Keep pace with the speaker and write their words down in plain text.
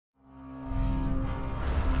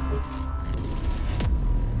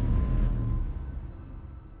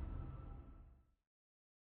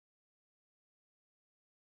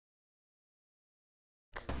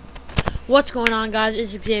What's going on, guys?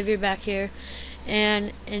 It's Xavier back here,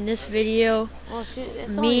 and in this video,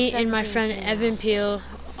 me and my friend Evan Peel,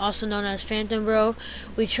 also known as Phantom Bro,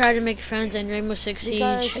 we try to make friends in Rainbow Six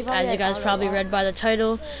Siege. As you guys probably read by the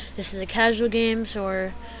title, this is a casual game, so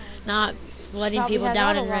we're not letting people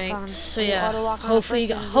down in ranked. So yeah, hopefully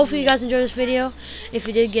you guys enjoy this video. If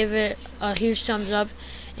you did, give it a huge thumbs up.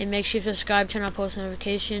 And make sure you subscribe, turn on post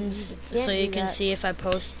notifications so you can see if I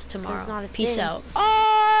post tomorrow. Peace out.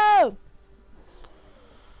 Oh!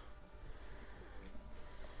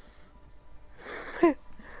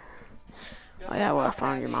 Oh yeah, well, I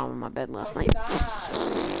found your mom in my bed last night.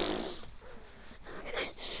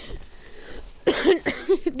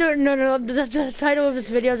 No, the title of this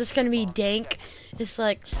video is just gonna be dank. It's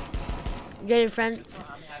like getting friends.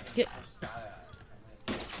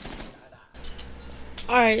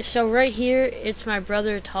 Alright, so right here, it's my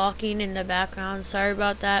brother talking in the background. Sorry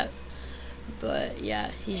about that. But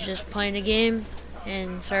yeah, he's just playing a game.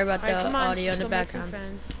 And sorry about the audio in the background.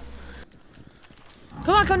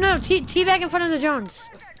 Come on, no, teabag in front of the drones.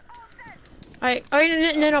 Alright,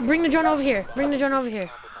 no, bring the drone over here. Bring the drone over here.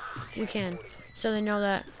 You can. So they know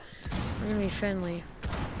that we're gonna be friendly.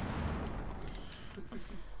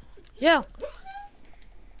 Yo.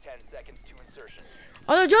 10 seconds to insertion.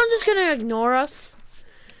 Are the drones just gonna ignore us?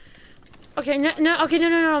 Okay, no.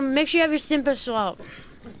 Make sure you have your stim pistol out.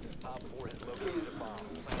 Op 4 has located a bomb.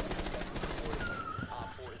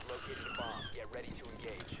 Op 4 has located a bomb. Get ready to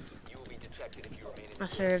engage. You will be detected if you remain in. I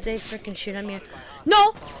swear, if they freaking shoot at me.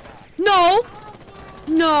 No! No!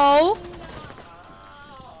 No!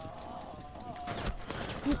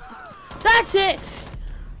 That's it!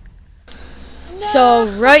 No. So,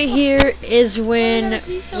 right here is when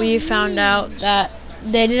we found out that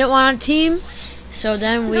they didn't want a team. So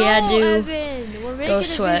then we had to Evan, we're go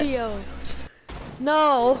sweat.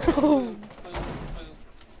 No.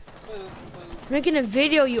 Making a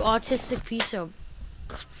video, you autistic piece of.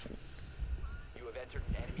 You have entered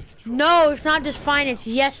enemy control. No, it's not just fine. It's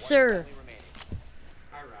yes, sir.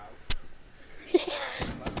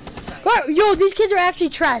 Yo, these kids are actually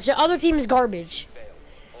trash. The other team is garbage.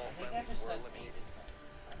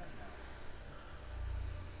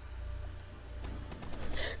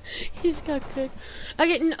 He's got good.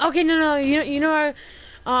 Okay, no. You know,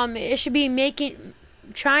 it should be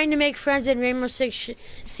trying to make friends in Rainbow Six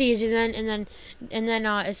Siege, and then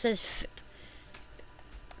it says.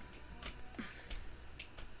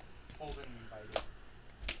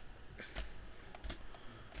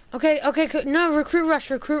 Okay, no, recruit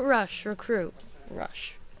rush. Okay,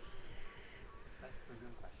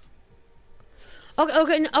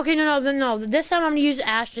 no. This time I'm gonna use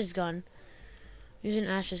Ash's gun. Using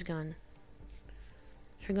Ash's gun.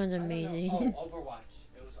 Her gun's amazing. Oh, Overwatch.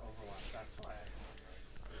 It was Overwatch. That's why.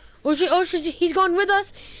 Oh shit, he's going with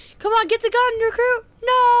us. Come on, get the gun, recruit.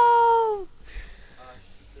 No.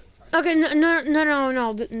 Okay,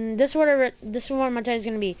 no. This is what my title's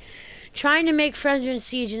gonna be. Trying to make friends in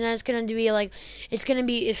Siege, and then it's gonna be like, it's gonna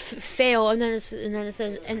be fail, and then it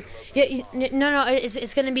says, and yeah, no,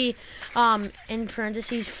 it's gonna be in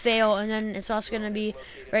parentheses fail, and then it's also gonna be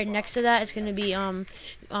right next to that. It's gonna be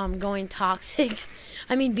going toxic.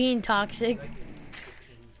 I mean being toxic.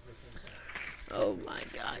 Oh my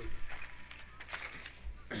god.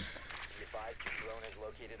 Be advised your drone has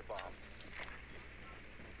located a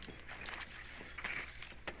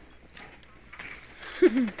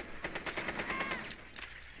bomb.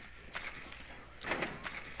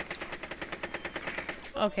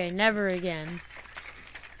 Okay, never again.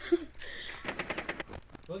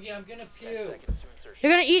 Boogie, I'm gonna 10 puke. seconds to insertion.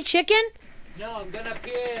 You're gonna eat chicken? No, I'm gonna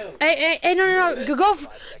puke. Hey, no. Go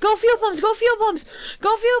fuel pumps. User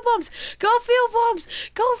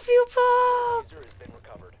has been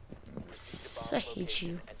recovered. I hate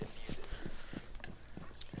you.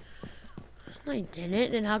 No, you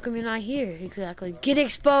didn't. Then how come you're not here? Exactly. Get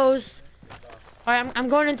exposed. Alright, I'm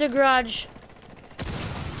going into garage.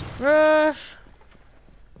 Rush.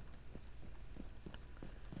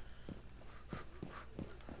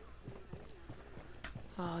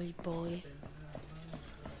 Oh, you bully.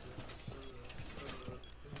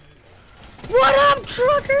 What up,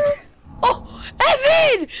 trucker? Oh,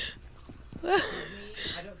 Evan! I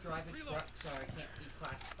don't drive a truck, so I can't be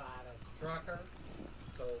classified as a trucker.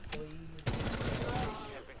 So please. You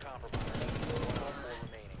have been compromised. All 4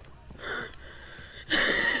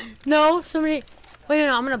 remaining. No, somebody. Wait,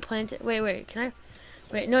 no, I'm gonna plant it. Wait, can I?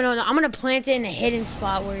 Wait, no, I'm gonna plant it in a hidden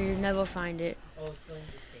spot where you'll never find it. Oh, so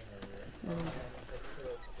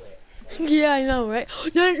Yeah, I know, right?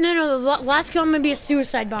 No, the last kill I'm gonna be a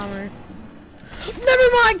suicide bomber.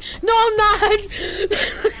 Never mind! No, I'm not!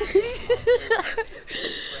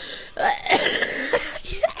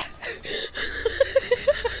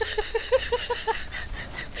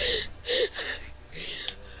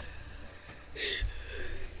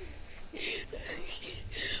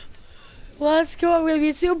 Let's go,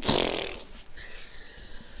 baby. Soup.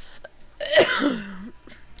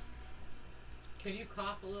 Can you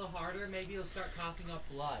cough a little harder? Maybe you'll start coughing up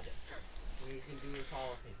blood. We can do this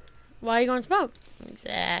all paper. Why are you going to smoke?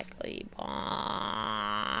 Exactly.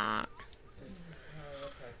 Bonk.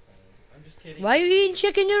 I'm just kidding. Why are you eating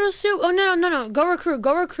chicken noodle soup? Oh no! Go recruit.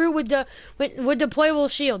 Go recruit with the with deployable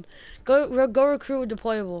shield. Go recruit with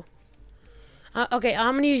deployable. Okay,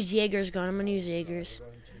 I'm gonna use Jaeger's gun. I'm gonna use Jaeger's.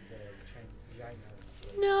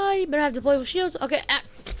 No, you better have deployable shields. Okay.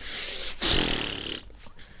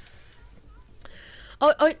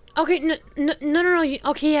 Okay. No.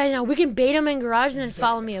 Okay, yeah, no. We can bait them in garage and then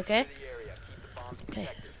follow me. Okay. Okay.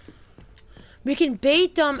 We can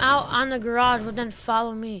bait them out on the garage, but then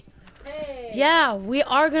follow me. Hey. Yeah, we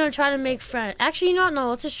are gonna try to make friends. Actually, you know what? No,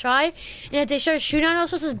 let's just try. And if they start shooting at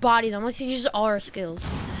us, let's just body them. Let's use all our skills.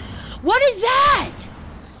 What is that?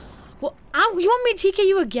 Well, you want me to TK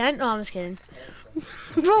you again? No, I'm just kidding.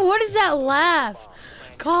 Bro, what is that laugh?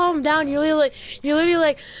 Calm down. You're literally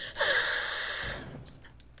like.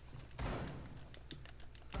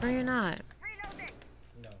 No, you're not.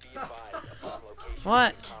 No.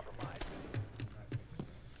 What?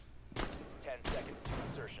 10 seconds to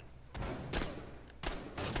insertion.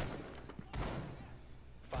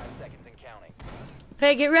 5 seconds and counting.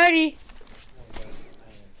 Hey, get ready.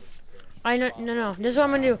 No. This is what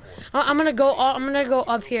I'm gonna do. I'm gonna go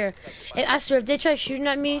up here. I swear, if they try shooting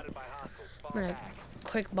at me, I'm gonna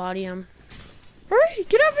quick body them. Hurry,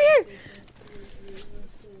 get over here.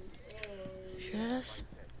 Shoot at us.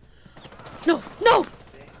 No.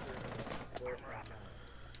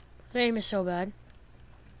 The aim is so bad.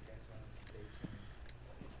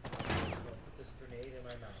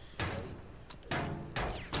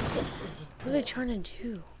 What are they trying to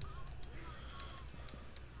do?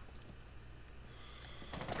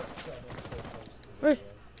 Where?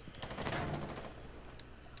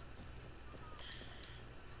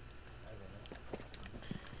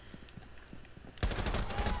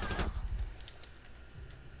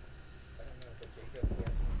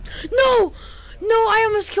 No, I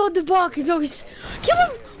almost killed the buck. No, kill him.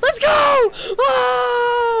 Let's go.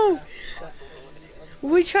 Oh!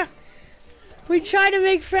 We try to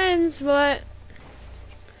make friends, but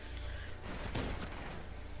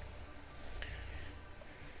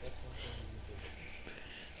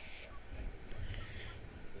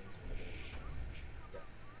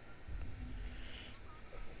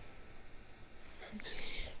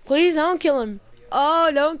please don't kill him.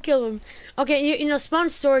 Oh, don't kill him. Okay, you know, spawn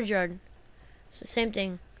storage yard. So same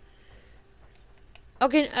thing.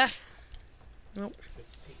 Okay, nope.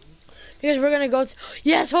 Because we're gonna go.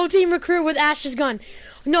 Yes, whole team recruit with Ash's gun.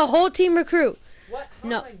 No, whole team recruit. What?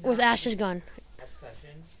 No, with Ash's gun.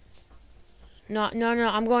 Obsession? No,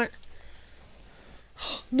 I'm going.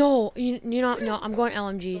 No, you know, no, I'm going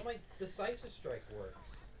LMG. So my decisive strike works.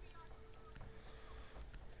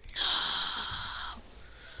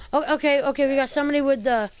 Okay, we got somebody with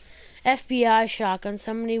the FBI shotgun,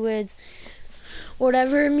 somebody with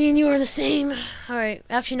whatever. Me and you are the same. Alright,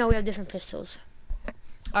 actually no, we have different pistols.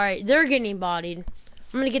 Alright, they're getting bodied.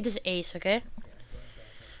 I'm gonna get this ace, okay?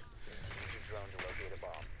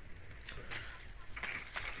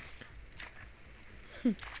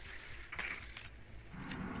 They're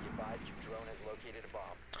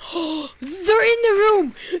in the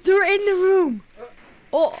room! They're in the room!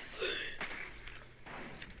 Oh!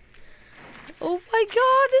 Oh my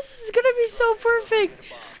god, this is gonna be so perfect!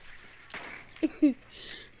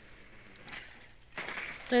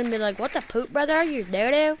 They're gonna be like, what the poop, brother? Are you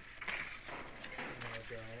there, dude?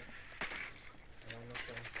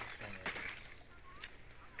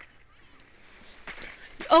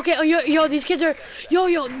 Okay, oh, yo, these kids are,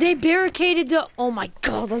 yo, they barricaded the, oh my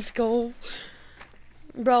god, let's go.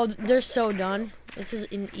 Bro, they're so done. This is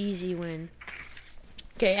an easy win.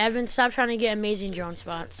 Okay, Evan, stop trying to get amazing drone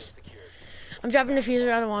spots. I'm dropping the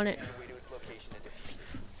diffuser, I don't want it.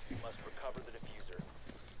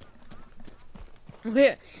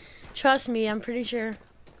 Here, trust me, I'm pretty sure.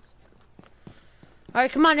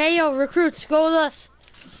 Alright, come on, hey yo, recruits, go with us.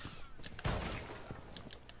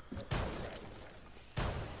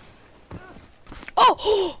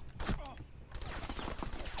 Oh!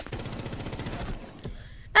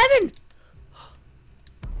 Evan!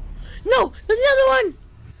 No, there's another one!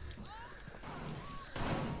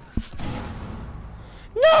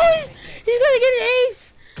 No, he's gonna get an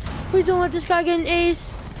ace! Please don't let this guy get an ace.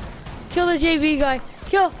 Kill the JV guy.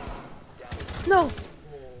 Kill. No.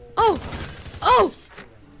 Oh. Oh!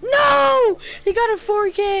 No! He got a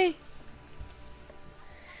 4K.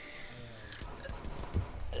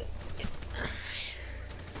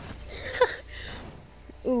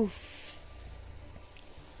 Oof.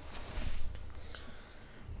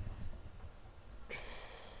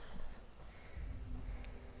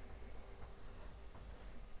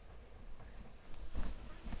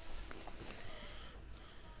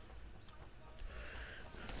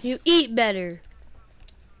 You eat better.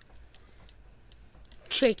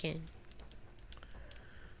 Chicken.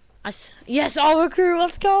 Yes, all recruit.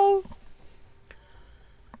 Let's go.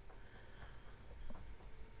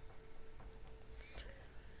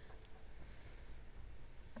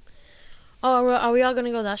 Oh, are we all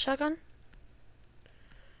gonna go that shotgun?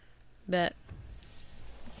 Bet.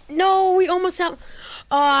 No, we almost have.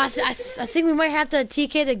 Oh, I think we might have to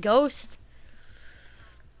TK the ghost.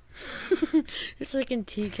 Just so we can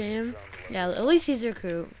TK him. Yeah, at least he's a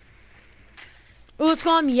recruit. Oh, let's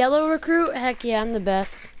call him yellow recruit. Heck yeah, I'm the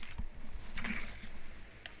best.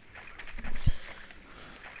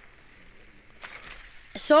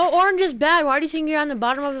 So orange is bad. Why do you think you're on the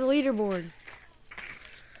bottom of the leaderboard?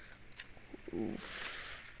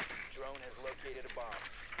 Oof. Drone has located a bomb.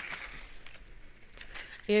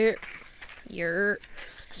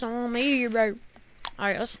 That's on me, bro.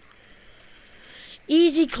 Alright, let's.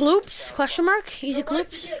 Easy Cloops? Question mark? Easy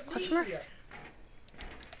Cloops? Question mark?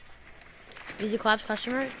 Easy claps?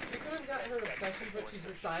 Question mark? She could have got her obsession, but she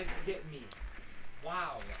decides to get me.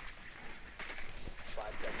 Wow. 5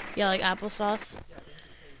 seconds. Yeah, like applesauce. Yeah,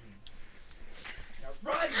 now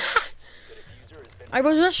run! The diffuser has been Alright,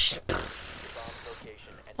 boys, rush. bomb's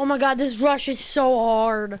location and Oh my god, this rush is so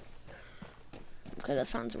hard. Okay, that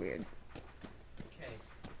sounds weird. Okay.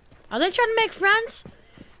 Are they trying to make friends?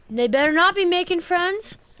 They better not be making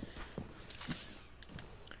friends.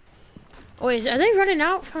 Oh, wait, are they running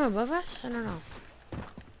out from above us? I don't know.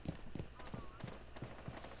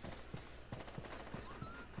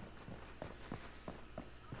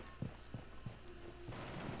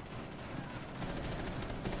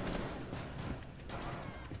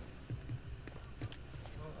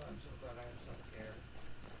 Oh, I'm so glad I have self-care.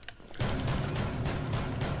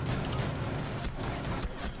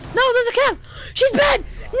 No, there's a cam. She's bad.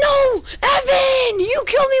 No, Evan, you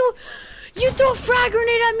killed me. You threw a frag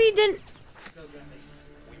grenade at me, then. Still gonna make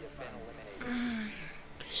we have been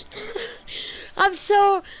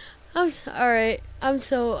eliminated. Alright, I'm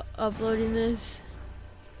so uploading this.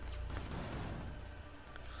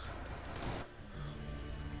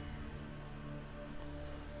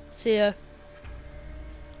 See ya.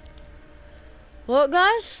 Well,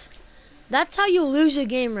 guys, that's how you lose a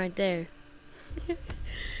game right there.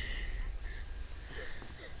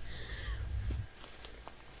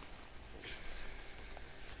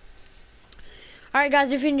 Alright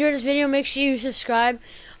guys, if you enjoyed this video, make sure you subscribe,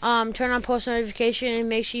 turn on post notification, and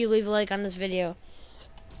make sure you leave a like on this video.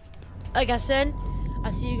 Like I said,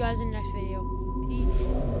 I'll see you guys in the next video. Peace.